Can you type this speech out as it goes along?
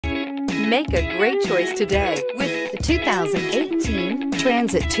Make a great choice today with the 2018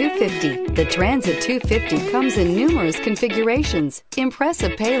 Transit 250. The Transit 250 comes in numerous configurations,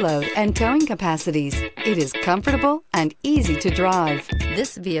 impressive payload, and towing capacities. It is comfortable and easy to drive.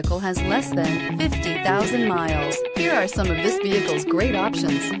 This vehicle has less than 50,000 miles. Here are some of this vehicle's great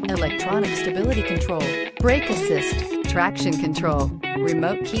options: electronic stability control, brake assist, traction control,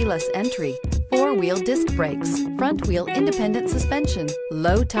 remote keyless entry, four-wheel disc brakes, front-wheel independent suspension,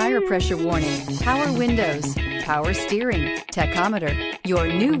 low tire pressure warning, power windows, power steering, tachometer. Your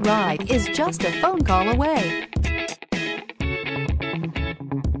new ride is just a phone call away.